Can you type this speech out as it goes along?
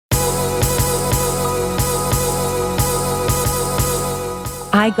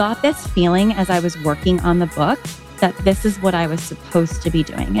I got this feeling as I was working on the book that this is what I was supposed to be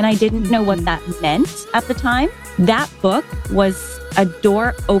doing. And I didn't know what that meant at the time. That book was a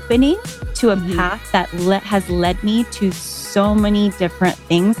door opening to a path that has led me to so many different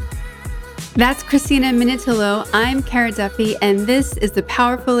things. That's Christina Minutillo. I'm Cara Duffy, and this is the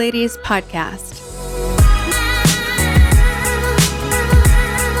Powerful Ladies Podcast.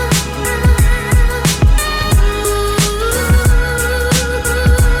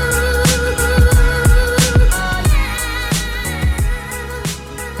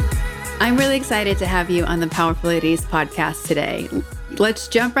 I'm really excited to have you on the Powerful Ladies Podcast today. Let's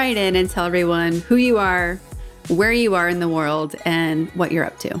jump right in and tell everyone who you are, where you are in the world, and what you're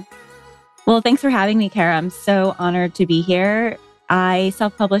up to. Well, thanks for having me, Cara. I'm so honored to be here. I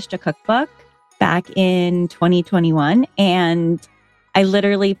self-published a cookbook back in 2021, and I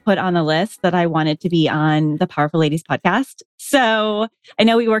literally put on the list that I wanted to be on the Powerful Ladies podcast. So I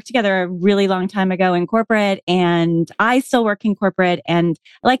know we worked together a really long time ago in corporate, and I still work in corporate. And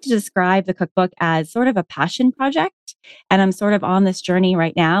I like to describe the cookbook as sort of a passion project. And I'm sort of on this journey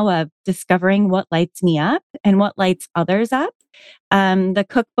right now of discovering what lights me up and what lights others up. The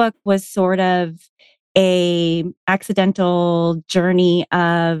cookbook was sort of a accidental journey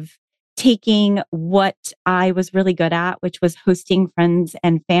of taking what I was really good at, which was hosting friends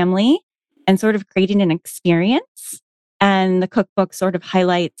and family, and sort of creating an experience. And the cookbook sort of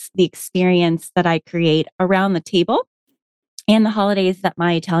highlights the experience that I create around the table and the holidays that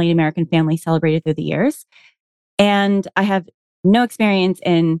my Italian American family celebrated through the years. And I have no experience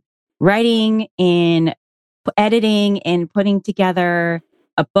in writing, in editing, in putting together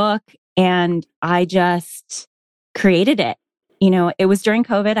a book. And I just created it. You know, it was during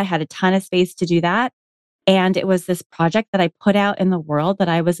COVID. I had a ton of space to do that. And it was this project that I put out in the world that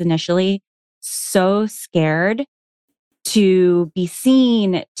I was initially so scared to be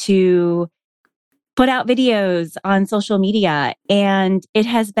seen, to put out videos on social media. And it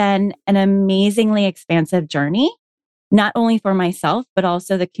has been an amazingly expansive journey, not only for myself, but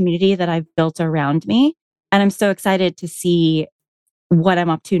also the community that I've built around me. And I'm so excited to see what I'm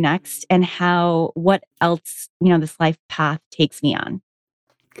up to next and what else, this life path takes me on.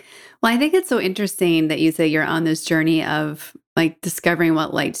 Well, I think it's so interesting that you say you're on this journey of like discovering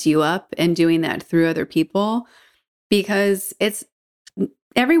what lights you up and doing that through other people, because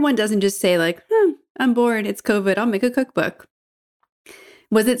everyone doesn't just say like, I'm bored, it's COVID, I'll make a cookbook.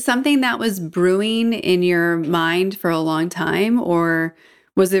 Was it something that was brewing in your mind for a long time, or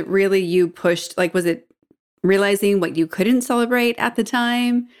was it really you pushed, like, was it realizing what you couldn't celebrate at the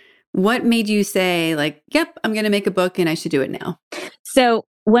time? What made you say like, yep, I'm going to make a book and I should do it now? So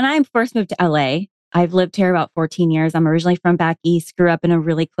when I first moved to LA, I've lived here about 14 years. I'm originally from back east, grew up in a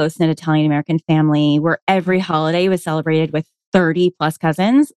really close-knit Italian American family where every holiday was celebrated with 30 plus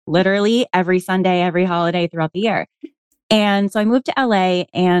cousins, literally every Sunday, every holiday throughout the year. And so I moved to LA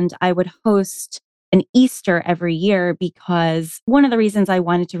and I would host an Easter every year because one of the reasons I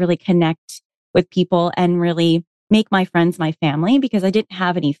wanted to really connect with people and really make my friends my family, because I didn't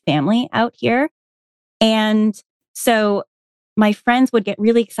have any family out here. And so my friends would get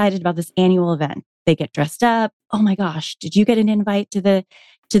really excited about this annual event. They get dressed up. Oh my gosh, did you get an invite to the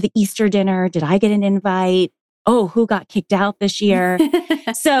Easter dinner? Did I get an invite? Oh, who got kicked out this year?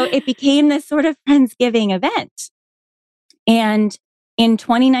 So it became this sort of Friendsgiving event. And in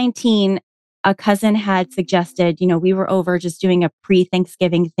 2019, a cousin had suggested, we were over just doing a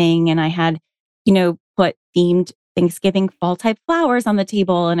pre-Thanksgiving thing. And I had, put themed Thanksgiving fall type flowers on the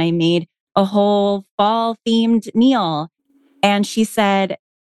table. And I made a whole fall themed meal. And she said,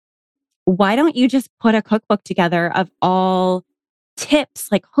 why don't you just put a cookbook together of all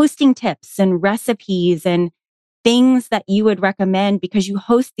tips, like hosting tips and recipes and things that you would recommend, because you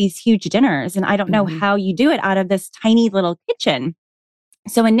host these huge dinners. And I don't know how you do it out of this tiny little kitchen.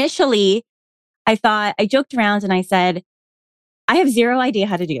 So initially I joked around and I said, I have zero idea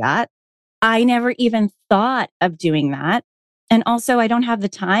how to do that. I never even thought of doing that. And also I don't have the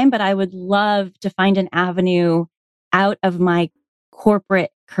time, but I would love to find an avenue out of my corporate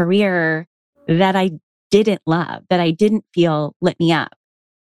career that I didn't love, that I didn't feel lit me up.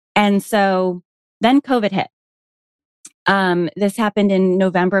 And so then COVID hit. This happened in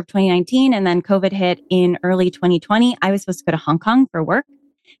November of 2019, and then COVID hit in early 2020. I was supposed to go to Hong Kong for work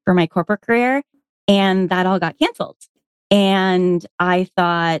for my corporate career, and that all got canceled. And I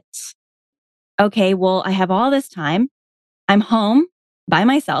thought, okay, well, I have all this time. I'm home by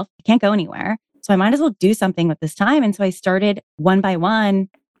myself. I can't go anywhere. So I might as well do something with this time. And so I started one by one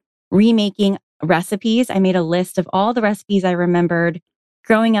remaking recipes. I made a list of all the recipes I remembered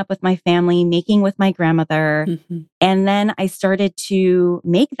growing up with my family, making with my grandmother. Mm-hmm. And then I started to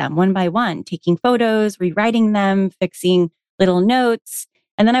make them one by one, taking photos, rewriting them, fixing little notes.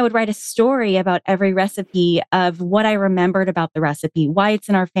 And then I would write a story about every recipe of what I remembered about the recipe, why it's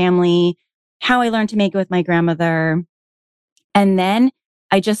in our family, how I learned to make it with my grandmother. And then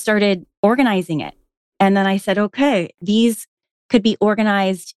I just started organizing it. And then I said, okay, these could be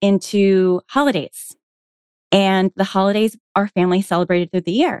organized into holidays. And the holidays our family celebrated through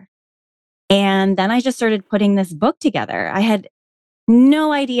the year. And then I just started putting this book together. I had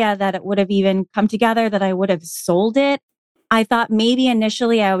no idea that it would have even come together, that I would have sold it. I thought maybe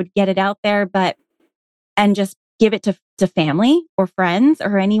initially I would get it out there, and just give it to family or friends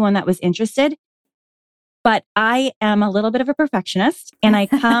or anyone that was interested. But I am a little bit of a perfectionist and I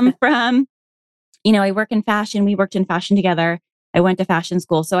come from, I work in fashion. We worked in fashion together. I went to fashion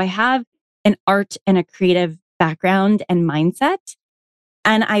school. So I have an art and a creative background and mindset.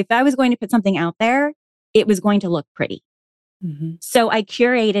 And if I was going to put something out there, it was going to look pretty. Mm-hmm. So I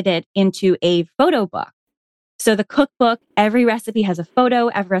curated it into a photo book. So the cookbook, every recipe has a photo,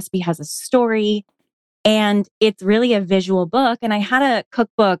 every recipe has a story, and it's really a visual book. And I had a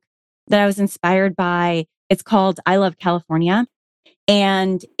cookbook that I was inspired by. It's called I Love California.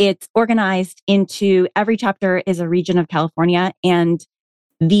 And it's organized into every chapter is a region of California. And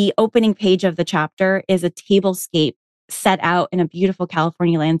the opening page of the chapter is a tablescape set out in a beautiful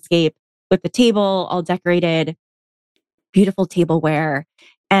California landscape with the table all decorated, beautiful tableware.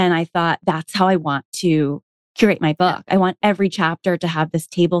 And I thought that's how I want to curate my book. I want every chapter to have this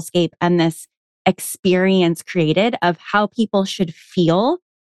tablescape and this experience created of how people should feel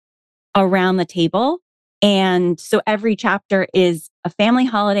around the table. And so every chapter is a family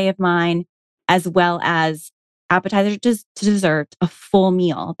holiday of mine, as well as appetizer to dessert, a full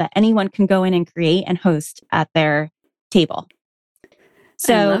meal that anyone can go in and create and host at their table. I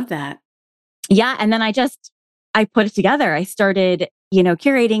So love that. yeah. And then I put it together. I started,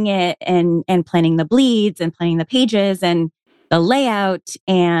 curating it and planning the bleeds and planning the pages and the layout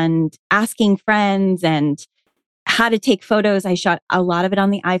and asking friends and how to take photos. I shot a lot of it on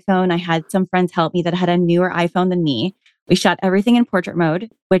the iPhone. I had some friends help me that had a newer iPhone than me. We shot everything in portrait mode,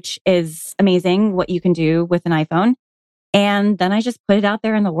 which is amazing what you can do with an iPhone. And then I just put it out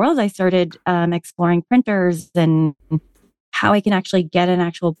there in the world. I started exploring printers and how I can actually get an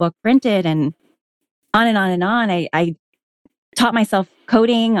actual book printed and on and on and on. I taught myself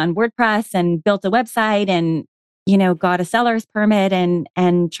coding on WordPress and built a website and, got a seller's permit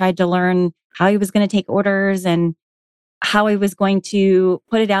and tried to learn how I was going to take orders and how I was going to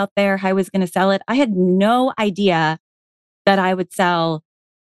put it out there, how I was going to sell it. I had no idea that I would sell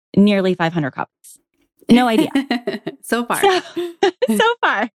nearly 500 copies. No idea. So far. So, so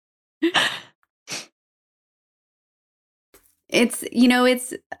far.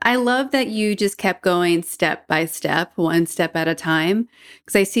 I love that you just kept going step by step, one step at a time.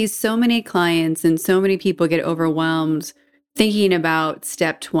 Because I see so many clients and so many people get overwhelmed thinking about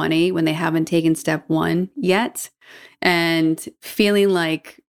step 20 when they haven't taken step 1 yet and feeling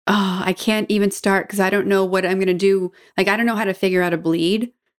like, oh, I can't even start because I don't know what I'm going to do. Like, I don't know how to figure out a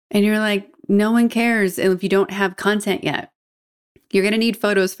bleed. And you're like, no one cares if you don't have content yet. You're going to need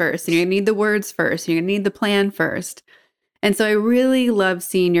photos first, and you're going to need the words first, and you're going to need the plan first. And so I really love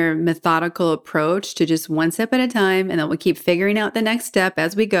seeing your methodical approach to just one step at a time, and then we'll keep figuring out the next step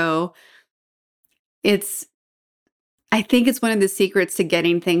as we go. I think it's one of the secrets to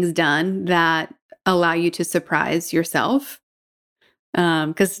getting things done that allow you to surprise yourself.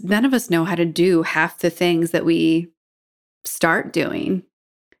 Because none of us know how to do half the things that we start doing.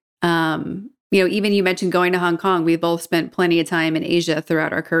 Even you mentioned going to Hong Kong. We both spent plenty of time in Asia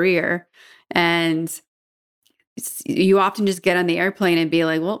throughout our career. And you often just get on the airplane and be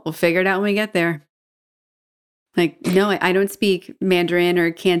like, well, we'll figure it out when we get there. Like, no, I don't speak Mandarin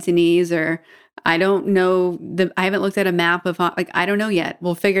or Cantonese, or I don't know I haven't looked at a map of, I don't know yet.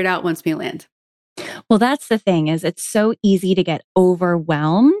 We'll figure it out once we land. Well, that's the thing is it's so easy to get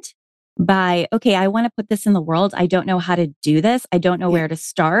overwhelmed by, okay, I want to put this in the world. I don't know how to do this. I don't know where to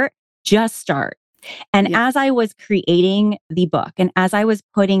start. Just start. And as I was creating the book and as I was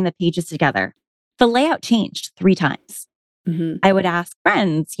putting the pages together, the layout changed 3 times. Mm-hmm. I would ask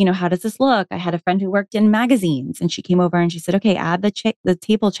friends, how does this look? I had a friend who worked in magazines and she came over and she said, okay, add the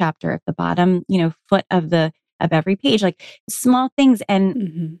table chapter at the bottom, foot of every page, like small things.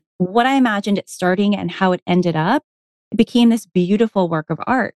 And what I imagined it starting and how it ended up, it became this beautiful work of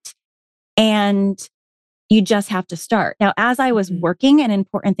art. And you just have to start. Now, as I was working, an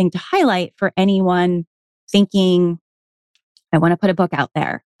important thing to highlight for anyone thinking, I want to put a book out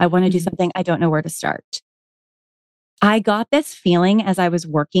there. I want to do something. I don't know where to start. I got this feeling as I was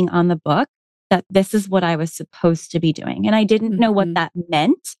working on the book that this is what I was supposed to be doing. And I didn't know what Mhm. that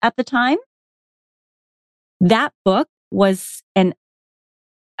meant at the time. That book was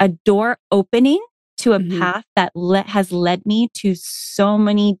a door opening to a Mhm. path that has led me to so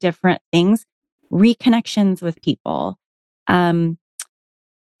many different things, reconnections with people, um,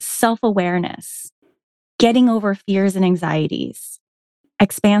 self-awareness, getting over fears and anxieties,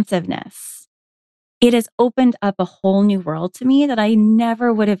 expansiveness. It has opened up a whole new world to me that I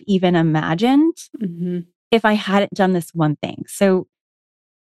never would have even imagined Mhm. if I hadn't done this one thing. So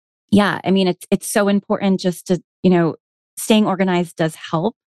yeah, I mean, it's so important just to, staying organized does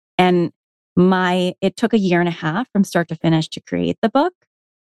help. And it took a year and a half from start to finish to create the book.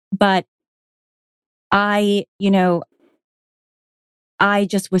 But I, you know, I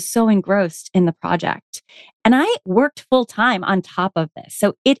just was so engrossed in the project and I worked full time on top of this.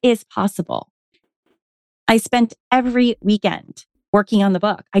 So it is possible. I spent every weekend working on the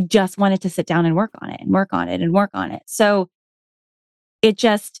book. I just wanted to sit down and work on it and work on it and work on it. So it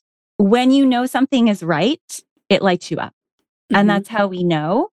just, when you know something is right, it lights you up. And Mhm. that's how we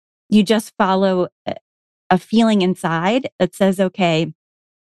know. You just follow a feeling inside that says, okay,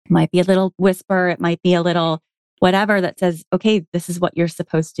 it might be a little whisper, it might be a little whatever that says, okay, this is what you're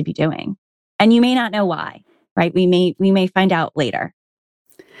supposed to be doing. And you may not know why, right? We may find out later.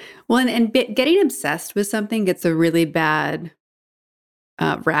 Well, getting obsessed with something gets a really bad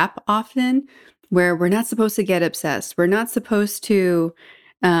rap often, where we're not supposed to get obsessed. We're not supposed to,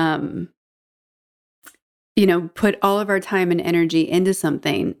 um, put all of our time and energy into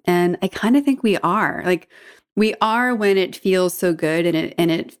something. And I kind of think we are. Like we are when it feels so good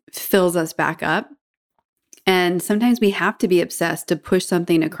and it fills us back up. And sometimes we have to be obsessed to push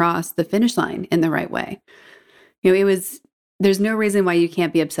something across the finish line in the right way. There's no reason why you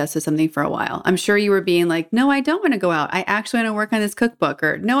can't be obsessed with something for a while. I'm sure you were being like, no, I don't want to go out. I actually want to work on this cookbook,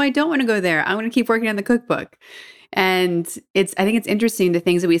 or no, I don't want to go there. I want to keep working on the cookbook. And I think it's interesting the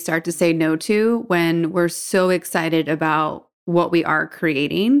things that we start to say no to when we're so excited about what we are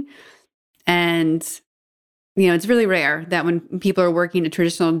creating. And, it's really rare that when people are working a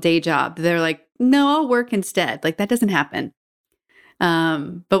traditional day job, they're like, no, I'll work instead. Like that doesn't happen.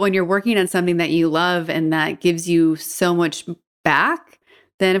 But when you're working on something that you love and that gives you so much back,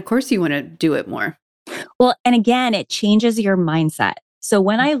 then of course you want to do it more. Well, and again, it changes your mindset. So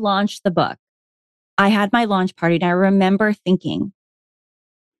when I launched the book, I had my launch party and I remember thinking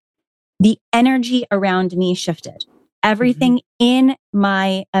the energy around me shifted. Mhm. Everything in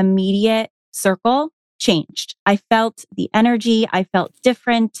my immediate circle changed. I felt the energy. I felt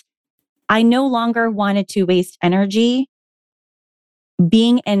different. I no longer wanted to waste energy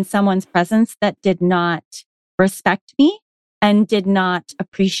being in someone's presence that did not respect me and did not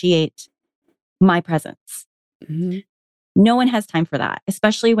appreciate my presence. Mhm. No one has time for that,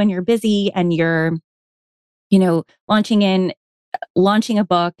 especially when you're busy and you're, launching a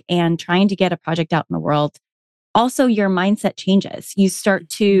book and trying to get a project out in the world. Also, your mindset changes.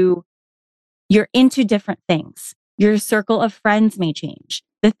 You're into different things. Your circle of friends may change.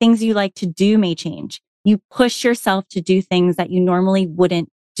 The things you like to do may change. You push yourself to do things that you normally wouldn't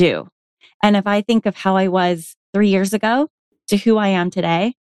do. And if I think of how I was 3 years ago to who I am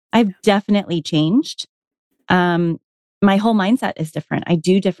today, I've definitely changed. Um, my whole mindset is different. I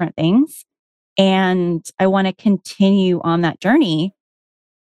do different things and I want to continue on that journey.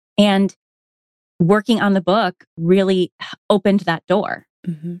 And working on the book really opened that door.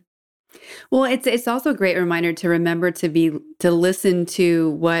 Mhm. Well, it's also a great reminder to remember to listen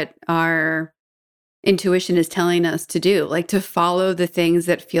to what our intuition is telling us to do, like to follow the things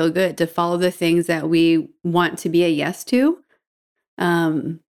that feel good, to follow the things that we want to be a yes to.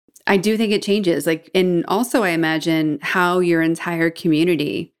 Um, I do think it changes. Like, and also I imagine how your entire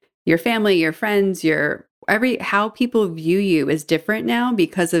community, your family, your friends, how people view you is different now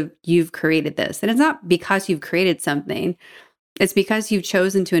because of you've created this. And it's not because you've created something, it's because you've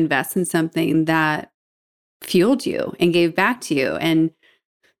chosen to invest in something that fueled you and gave back to you. And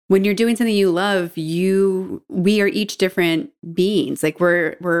when you're doing something you love, we are each different beings. Like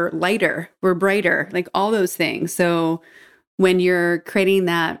we're lighter, we're brighter, like all those things. So when you're creating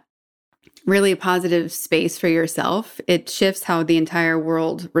that really positive space for yourself, it shifts how the entire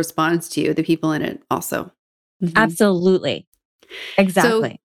world responds to you, the people in it also. Mhm. Absolutely. So,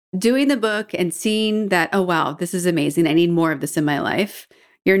 Exactly. doing the book and seeing that, oh, wow, this is amazing. I need more of this in my life.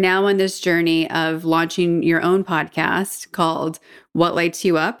 You're now on this journey of launching your own podcast called What Lights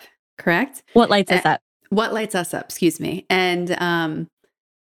You Up, correct? What lights Uh, us up? what lights us up, excuse me. And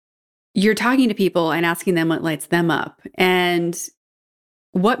you're talking to people and asking them what lights them up. And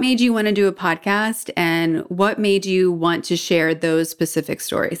what made you want to do a podcast and what made you want to share those specific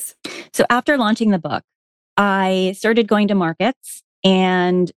stories? So after launching the book, I started going to markets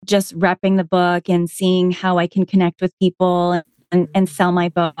and just repping the book and seeing how I can connect with people and sell my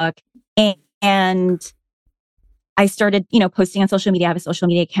book. And I started, posting on social media. I have a social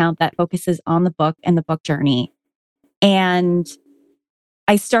media account that focuses on the book and the book journey. And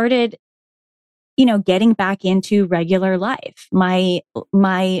I started, getting back into regular life. My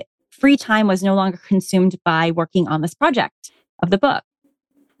free time was no longer consumed by working on this project of the book.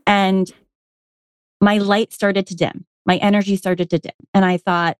 And my light started to dim. My energy started to dim. And I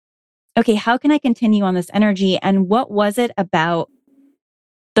thought, okay, how can I continue on this energy? And what was it about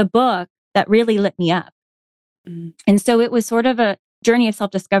the book that really lit me up? Mm. And so it was sort of a journey of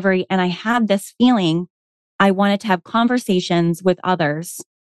self-discovery. And I had this feeling I wanted to have conversations with others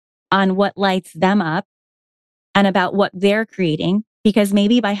on what lights them up and about what they're creating. Because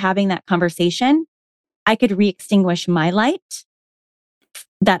maybe by having that conversation, I could re-extinguish my light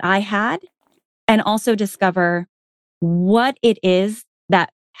that I had and also discover what it is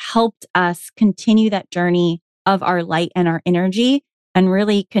that helped us continue that journey of our light and our energy and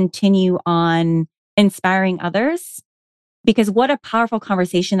really continue on inspiring others. Because what a powerful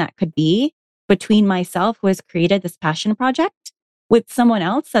conversation that could be between myself, who has created this passion project, with someone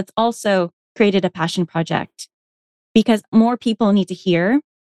else that's also created a passion project. Because more people need to hear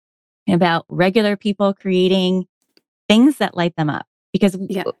about regular people creating things that light them up. Because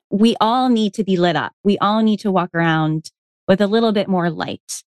Yeah. we all need to be lit up. We all need to walk around with a little bit more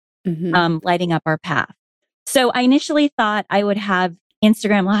light, Mm-hmm. lighting up our path. So I initially thought I would have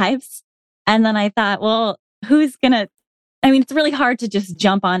Instagram lives. And then I thought, well, who's going to, it's really hard to just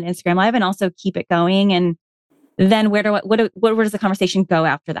jump on Instagram live and also keep it going. And then where does the conversation go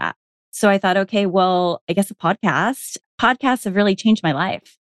after that? So I thought, okay, well, I guess a podcast. Podcasts have really changed my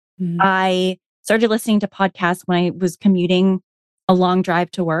life. Mm-hmm. I started listening to podcasts when I was commuting a long drive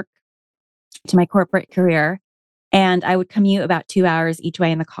to work, to my corporate career. And I would commute about 2 hours each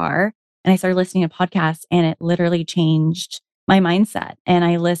way in the car. And I started listening to podcasts and it literally changed my mindset. And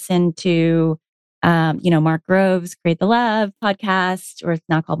I listened to, Mark Groves' Create the Love podcast, or it's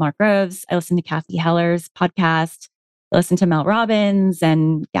now called Mark Groves. I listened to Kathy Heller's podcast. I listened to Mel Robbins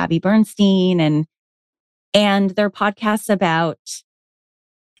and Gabby Bernstein and their podcasts about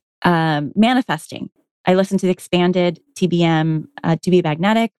manifesting. I listened to the expanded TBM, To Be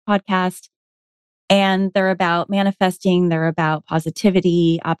Magnetic podcast, and they're about manifesting. They're about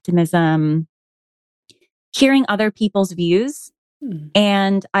positivity, optimism, hearing other people's views. Mm-hmm.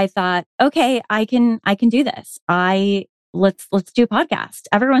 And I thought, okay, I can do this. Let's do a podcast.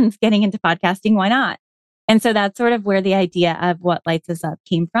 Everyone's getting into podcasting. Why not? And so that's sort of where the idea of What Lights Us Up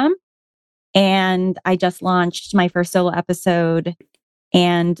came from. And I just launched my first solo episode,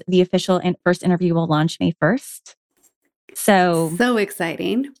 and the official first interview will launch May 1st. So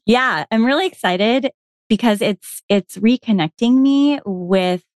exciting. Yeah, I'm really excited because it's reconnecting me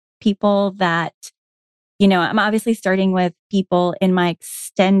with people that, I'm obviously starting with people in my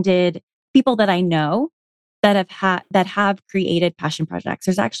extended, people that I know that have created passion projects.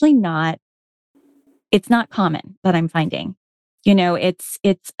 There's actually it's not common that I'm finding. It's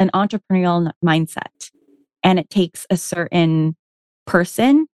an entrepreneurial mindset, and it takes a certain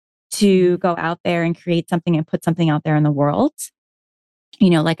person to go out there and create something and put something out there in the world.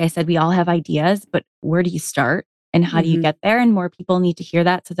 Like I said, we all have ideas, but where do you start and how do you Mm-hmm. get there? And more people need to hear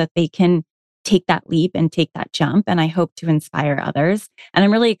that so that they can take that leap and take that jump. And I hope to inspire others. And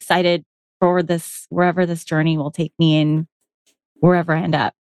I'm really excited for this, wherever this journey will take me and wherever I end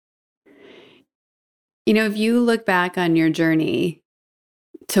up. If you look back on your journey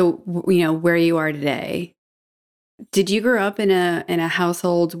to, where you are today, did you grow up in a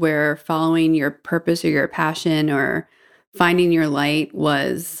household where following your purpose or your passion or finding your light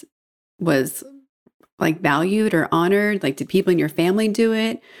was like valued or honored? Like, did people in your family do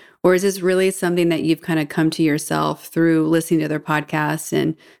it? Or is this really something that you've kind of come to yourself through listening to their podcasts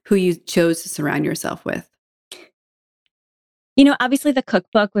and who you chose to surround yourself with? Obviously the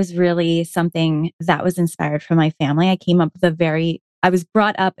cookbook was really something that was inspired from my family. I was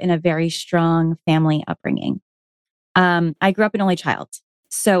brought up in a very strong family upbringing. I grew up an only child,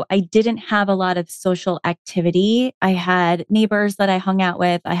 so I didn't have a lot of social activity. I had neighbors that I hung out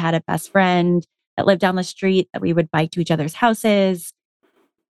with. I had a best friend that lived down the street that we would bike to each other's houses.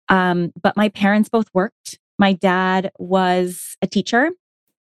 But my parents both worked. My dad was a teacher,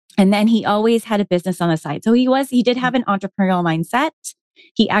 and then he always had a business on the side. So he did have an entrepreneurial mindset.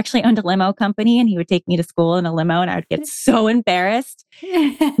 He actually owned a limo company and he would take me to school in a limo and I would get so embarrassed.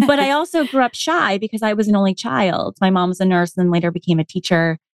 But I also grew up shy because I was an only child. My mom was a nurse and later became a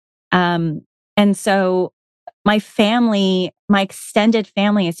teacher. Um, and so my family, my extended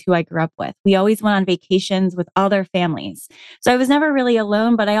family is who I grew up with. We always went on vacations with other families. So I was never really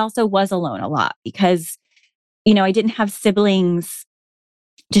alone, but I also was alone a lot because, I didn't have siblings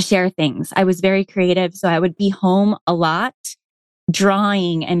to share things. I was very creative. So I would be home a lot,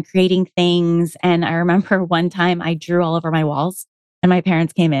 drawing and creating things. And I remember one time I drew all over my walls and my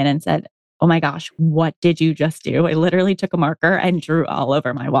parents came in and said, "Oh my gosh, what did you just do?" I literally took a marker and drew all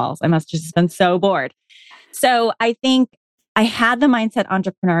over my walls. I must have just been so bored. So I think I had the mindset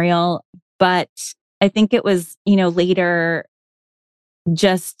entrepreneurial, but I think it was, later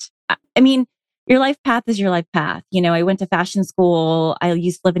just, I mean, your life path is your life path. I went to fashion school. I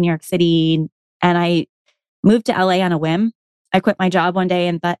used to live in New York City and I moved to LA on a whim. I quit my job one day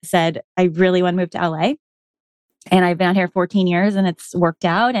and said, I really want to move to LA. And I've been out here 14 years and it's worked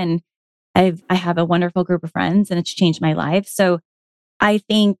out. And I have a wonderful group of friends and it's changed my life. So I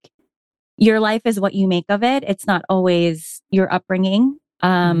think your life is what you make of it. It's not always your upbringing.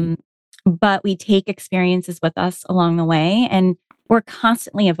 Mhm. But we take experiences with us along the way and we're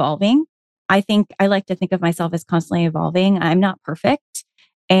constantly evolving. I like to think of myself as constantly evolving. I'm not perfect.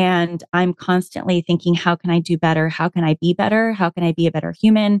 And I'm constantly thinking, how can I do better? How can I be better? How can I be a better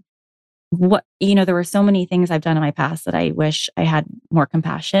human? There were so many things I've done in my past that I wish I had more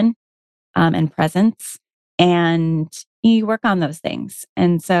compassion and presence. And you work on those things.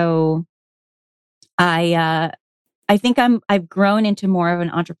 And so I think I've grown into more of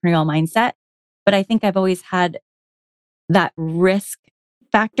an entrepreneurial mindset, but I think I've always had that risk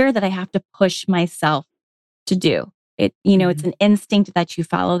factor that I have to push myself to do. It's Mhm. an instinct that you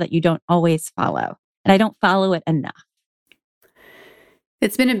follow that you don't always follow. And I don't follow it enough.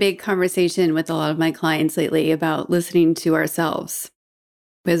 It's been a big conversation with a lot of my clients lately about listening to ourselves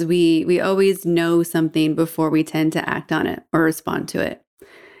because we always know something before we tend to act on it or respond to it.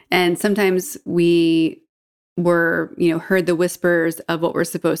 And sometimes we heard the whispers of what we're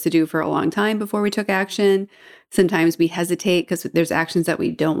supposed to do for a long time before we took action. Sometimes we hesitate because there's actions that we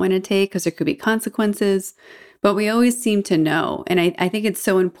don't want to take because there could be consequences, but we always seem to know. And I think it's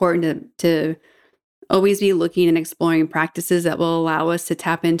so important to always be looking and exploring practices that will allow us to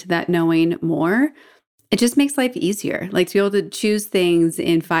tap into that knowing more. It just makes life easier. Like to be able to choose things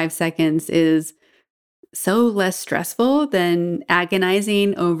in 5 seconds is so less stressful than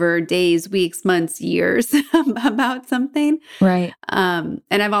agonizing over days, weeks, months, years about something. Right. And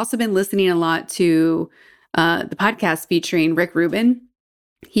I've also been listening a lot to the podcast featuring Rick Rubin.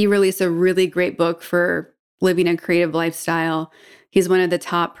 He released a really great book for living a creative lifestyle. He's one of the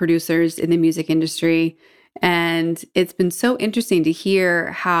top producers in the music industry. And it's been so interesting to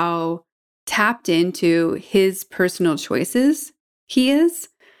hear how tapped into his personal choices he is,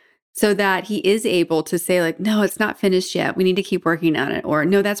 so that he is able to say, like, no, it's not finished yet. We need to keep working on it. Or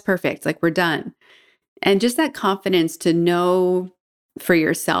no, that's perfect. Like, we're done. And just that confidence to know for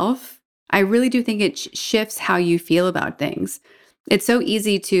yourself, I really do think it shifts how you feel about things. It's so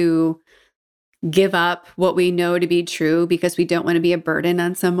easy to give up what we know to be true because we don't want to be a burden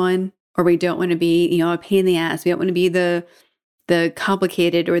on someone, or we don't want to be, a pain in the ass. We don't want to be the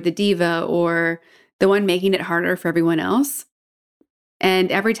complicated or the diva or the one making it harder for everyone else.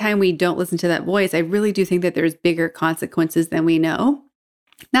 And every time we don't listen to that voice, I really do think that there's bigger consequences than we know.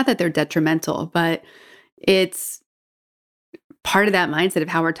 Not that they're detrimental, but it's part of that mindset of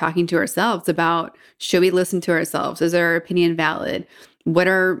how we're talking to ourselves about, should we listen to ourselves? Is our opinion valid? What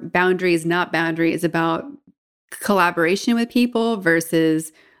are boundaries, not boundaries about collaboration with people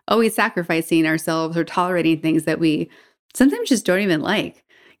versus always sacrificing ourselves or tolerating things that we sometimes just don't even like?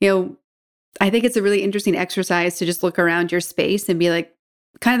 I think it's a really interesting exercise to just look around your space and be like,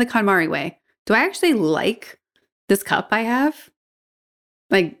 kind of the KonMari way. Do I actually like this cup I have?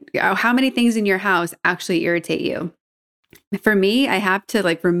 Like, how many things in your house actually irritate you? For me, I have to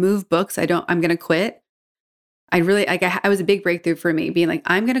like remove books. I'm going to quit. I really, like, I was a big breakthrough for me being like,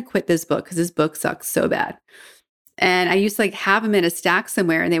 I'm going to quit this book because this book sucks so bad. And I used to like have them in a stack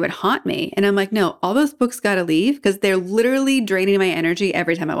somewhere and they would haunt me. And I'm like, no, all those books got to leave because they're literally draining my energy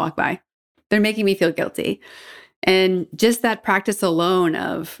every time I walk by. They're making me feel guilty. And just that practice alone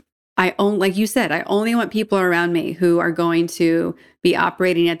of, like you said, I only want people around me who are going to be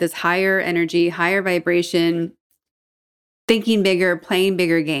operating at this higher energy, higher vibration, thinking bigger, playing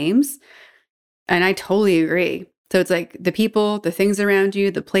bigger games. And I totally agree. So it's like the people, the things around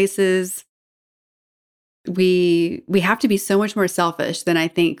you, the places, we have to be so much more selfish than I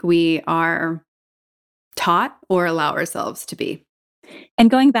think we are taught or allow ourselves to be. And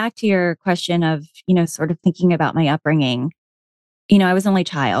going back to your question of, sort of thinking about my upbringing, I was an only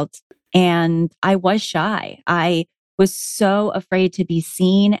child and I was shy. I was so afraid to be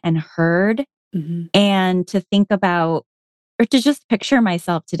seen and heard, Mm-hmm. and to think about, or to just picture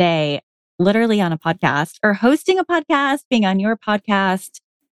myself today, literally on a podcast or hosting a podcast, being on your podcast,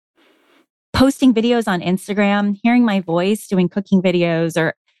 posting videos on Instagram, hearing my voice, doing cooking videos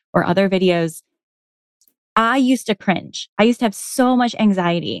or other videos. I used to cringe. I used to have so much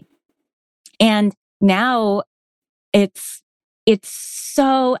anxiety. And now it's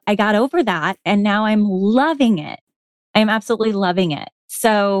so I got over that and now I'm loving it. I'm absolutely loving it.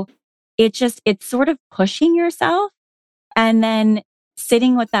 So it's sort of pushing yourself and then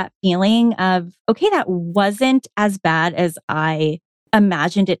sitting with that feeling of, okay, that wasn't as bad as I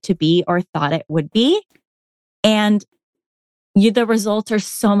imagined it to be or thought it would be. And the results are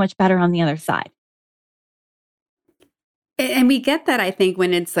so much better on the other side. And we get that, I think,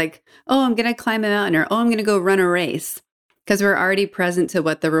 when it's like, oh, I'm going to climb a mountain, or oh, I'm going to go run a race, because we're already present to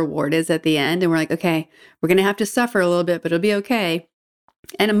what the reward is at the end. And we're like, okay, we're going to have to suffer a little bit, but it'll be okay.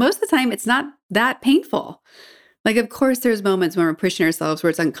 And most of the time, it's not that painful. Like, of course, there's moments when we're pushing ourselves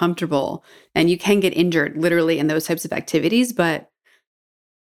where it's uncomfortable and you can get injured literally in those types of activities. But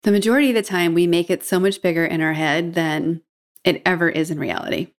the majority of the time, we make it so much bigger in our head than it ever is in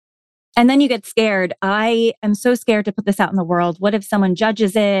reality. And then you get scared. I am so scared to put this out in the world. What if someone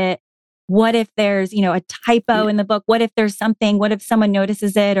judges it? What if there's, a typo in the book? What if there's something? What if someone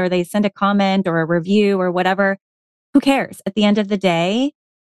notices it or they send a comment or a review or whatever? Who cares? At the end of the day,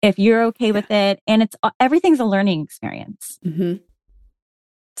 if you're okay with it, and everything's a learning experience. Mm-hmm.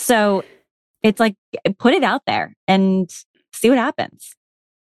 So it's like, put it out there and see what happens.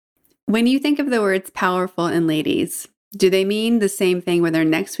 When you think of the words powerful and ladies, do they mean the same thing when they're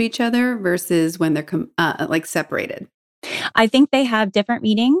next to each other versus when they're like separated? I think they have different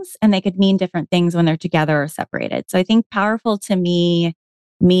meanings and they could mean different things when they're together or separated. So I think powerful to me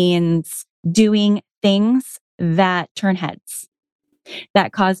means doing things that turn heads,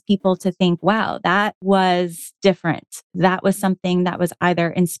 that cause people to think, wow, that was different. That was something that was either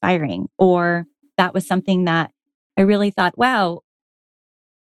inspiring, or that was something that I really thought, wow,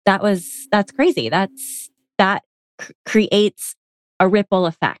 that's crazy. That creates a ripple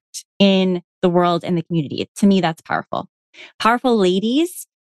effect in the world and the community. To me, that's powerful. Powerful ladies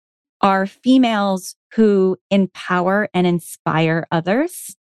are females who empower and inspire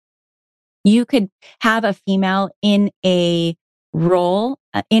others. You could have a female in a role,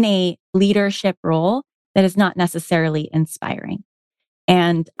 in a leadership role, that is not necessarily inspiring.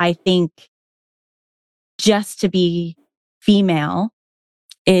 And I think just to be female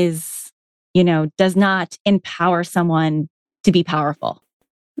is, does not empower someone to be powerful.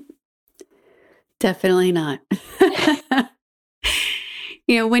 Definitely not.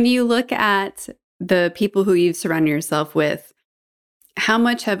 When you look at the people who you've surrounded yourself with, how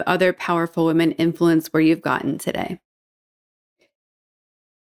much have other powerful women influenced where you've gotten today?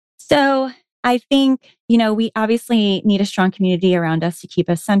 So I think, we obviously need a strong community around us to keep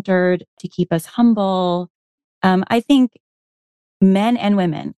us centered, to keep us humble. I think men and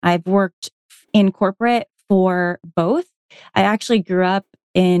women, I've worked in corporate for both. I actually grew up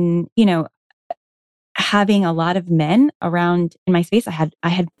in, having a lot of men around in my space. I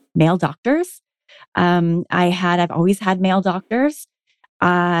had male doctors. I've always had male doctors.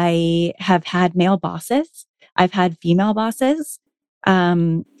 I have had male bosses. I've had female bosses.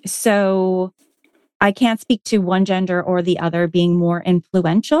 So I can't speak to one gender or the other being more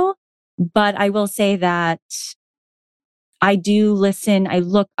influential, but I will say that I do listen. I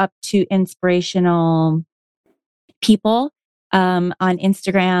look up to inspirational people on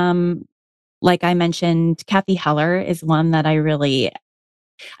Instagram. Like I mentioned, Kathy Heller is one that I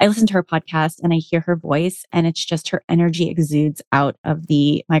listen to her podcast and I hear her voice, and it's just her energy exudes out of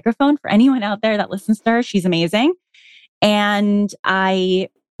the microphone. For anyone out there that listens to her, she's amazing. And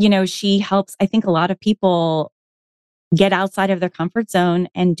she helps, I think, a lot of people get outside of their comfort zone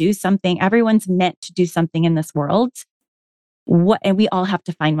and do something. Everyone's meant to do something in this world. And we all have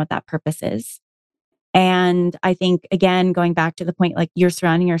to find what that purpose is. And I think, again, going back to the point, like, you're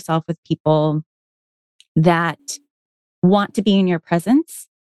surrounding yourself with people that want to be in your presence.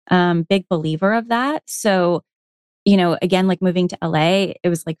 Big believer of that. So, again, like moving to LA, it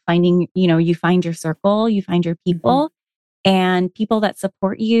was like finding, you find your circle, you find your people, and people that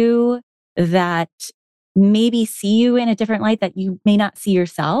support you, that maybe see you in a different light that you may not see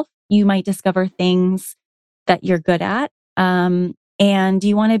yourself. You might discover things that you're good at. And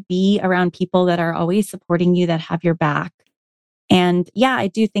you want to be around people that are always supporting you, that have your back. And yeah, I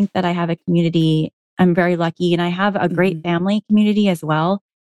do think that I have a community I'm very lucky, and I have a great family community as well.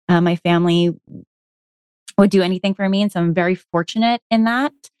 My family would do anything for me. And so I'm very fortunate in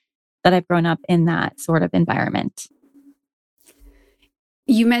that I've grown up in that sort of environment.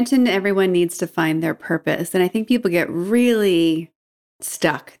 You mentioned everyone needs to find their purpose. And I think people get really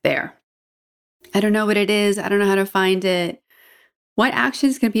stuck there. I don't know what it is. I don't know how to find it. What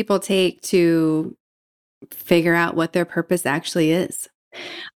actions can people take to figure out what their purpose actually is?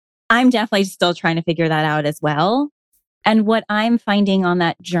 I'm definitely still trying to figure that out as well. And what I'm finding on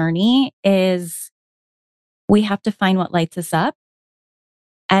that journey is we have to find what lights us up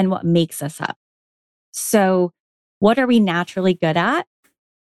and what makes us up. So, what are we naturally good at?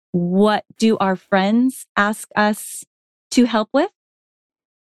 What do our friends ask us to help with?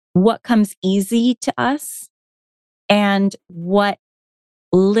 What comes easy to us? And what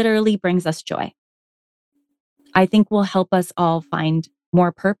literally brings us joy? I think will help us all find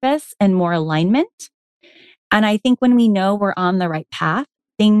more purpose and more alignment. And I think when we know we're on the right path,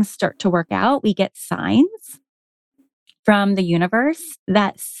 things start to work out. We get signs from the universe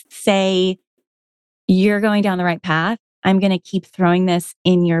that say, you're going down the right path. I'm going to keep throwing this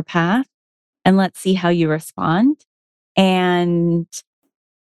in your path and let's see how you respond. And,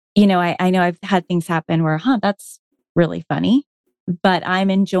 I know I've had things happen where, that's really funny, but I'm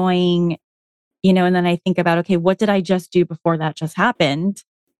enjoying, and then I think about, okay, what did I just do before that just happened?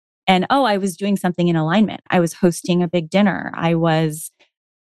 And, I was doing something in alignment. I was hosting a big dinner. I was,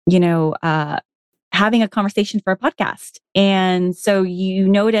 having a conversation for a podcast. And so you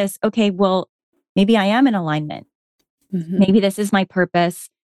notice, okay, well, maybe I am in alignment. Maybe this is my purpose.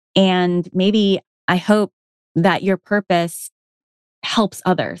 And maybe I hope that your purpose helps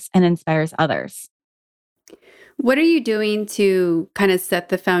others and inspires others. What are you doing to kind of set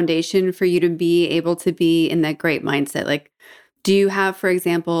the foundation for you to be able to be in that great mindset? Like, do you have, for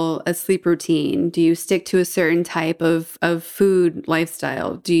example, a sleep routine? Do you stick to a certain type of food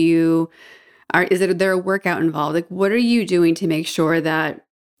lifestyle? Is there a workout involved? Like, what are you doing to make sure that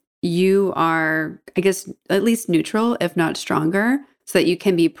you are, I guess, at least neutral, if not stronger, so that you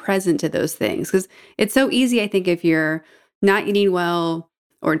can be present to those things? Because it's so easy, I think, if you're not eating well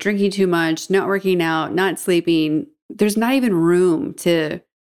or drinking too much, not working out, not sleeping, there's not even room to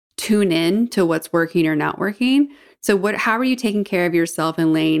tune in to what's working or not working. So how are you taking care of yourself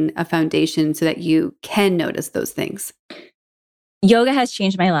and laying a foundation so that you can notice those things? Yoga has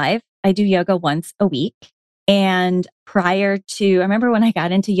changed my life. I do yoga once a week. And I remember when I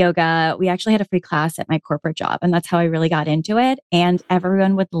got into yoga, we actually had a free class at my corporate job. And that's how I really got into it. And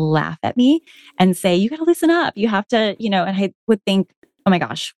everyone would laugh at me and say, you got to loosen up. You have to, and I would think, oh my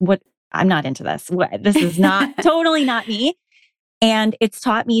gosh, I'm not into this. This is not totally not me. And it's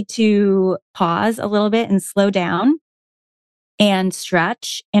taught me to pause a little bit and slow down and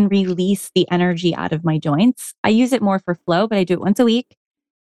stretch and release the energy out of my joints. I use it more for flow, but I do it once a week.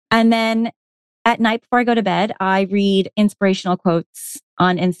 And then at night before I go to bed, I read inspirational quotes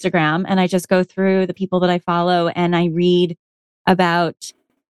on Instagram, and I just go through the people that I follow and I read about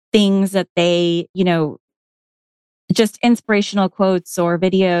things that they, just inspirational quotes or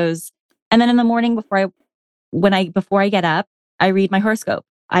videos. And then in the morning before I get up, I read my horoscope.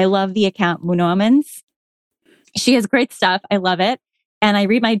 I love the account Munomans. She has great stuff. I love it. And I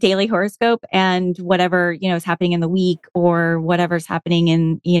read my daily horoscope and whatever, is happening in the week or whatever's happening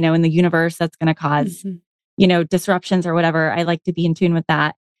in the universe that's going to cause, disruptions or whatever. I like to be in tune with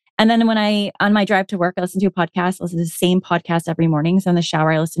that. And then on my drive to work, I listen to a podcast, listen to the same podcast every morning. So in the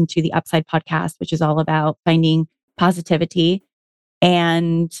shower, I listen to the Upside podcast, which is all about finding positivity.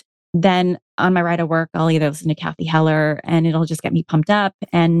 And then on my ride to work, I'll either listen to Kathy Heller and it'll just get me pumped up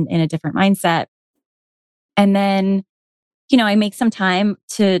and in a different mindset. And then, I make some time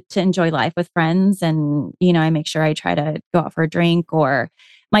to enjoy life with friends, and, I make sure I try to go out for a drink. Or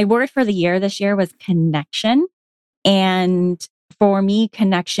my word for the year this year was connection. And for me,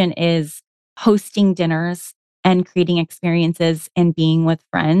 connection is hosting dinners and creating experiences and being with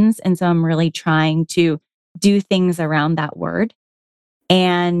friends. And so I'm really trying to do things around that word.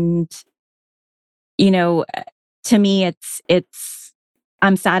 And, to me,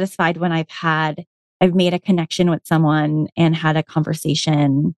 I'm satisfied when I've made a connection with someone and had a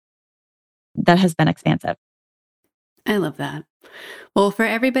conversation that has been expansive. I love that. Well, for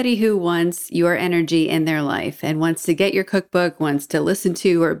everybody who wants your energy in their life and wants to get your cookbook, wants to listen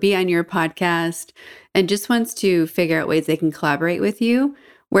to or be on your podcast, and just wants to figure out ways they can collaborate with you,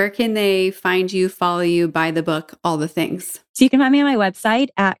 where can they find you, follow you, buy the book, all the things? So you can find me on my website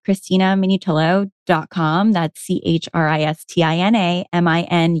at ChristinaMinutillo.com. That's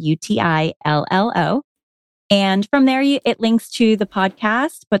ChristinaMinutillo. And from there, it links to the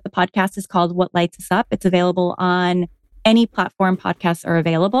podcast, but the podcast is called What Lights Us Up. It's available on any platform podcasts are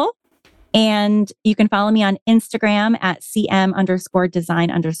available. And you can follow me on Instagram at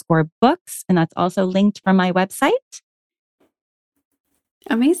cm_design_books. And that's also linked from my website.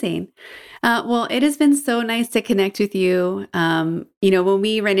 Amazing. Well, it has been so nice to connect with you. When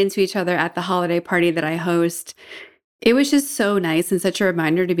we ran into each other at the holiday party that I host, it was just so nice and such a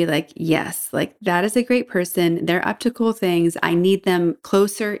reminder to be like, yes, like that is a great person. They're up to cool things. I need them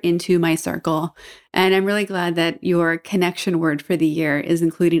closer into my circle. And I'm really glad that your connection word for the year is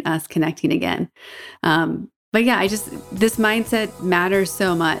including us connecting again. But yeah, this mindset matters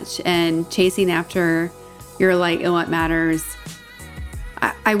so much, and chasing after your light and what matters.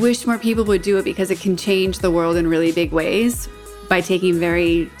 I wish more people would do it because it can change the world in really big ways by taking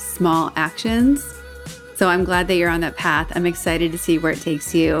very small actions. So I'm glad that you're on that path. I'm excited to see where it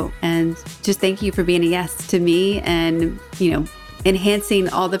takes you. And just thank you for being a yes to me and, enhancing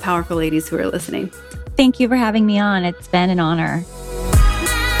all the powerful ladies who are listening. Thank you for having me on. It's been an honor.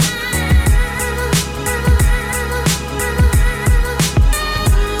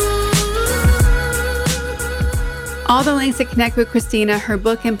 All the links to connect with Christina, her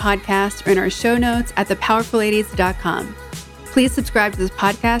book, and podcast are in our show notes at thepowerfulladies.com. Please subscribe to this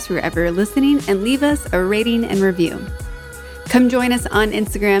podcast wherever you're listening and leave us a rating and review. Come join us on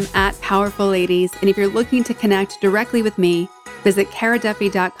Instagram at Powerful Ladies. And if you're looking to connect directly with me, visit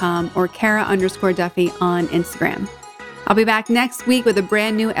karaduffy.com or Kara_Duffy on Instagram. I'll be back next week with a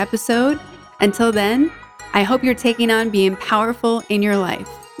brand new episode. Until then, I hope you're taking on being powerful in your life.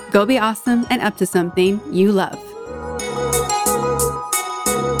 Go be awesome and up to something you love.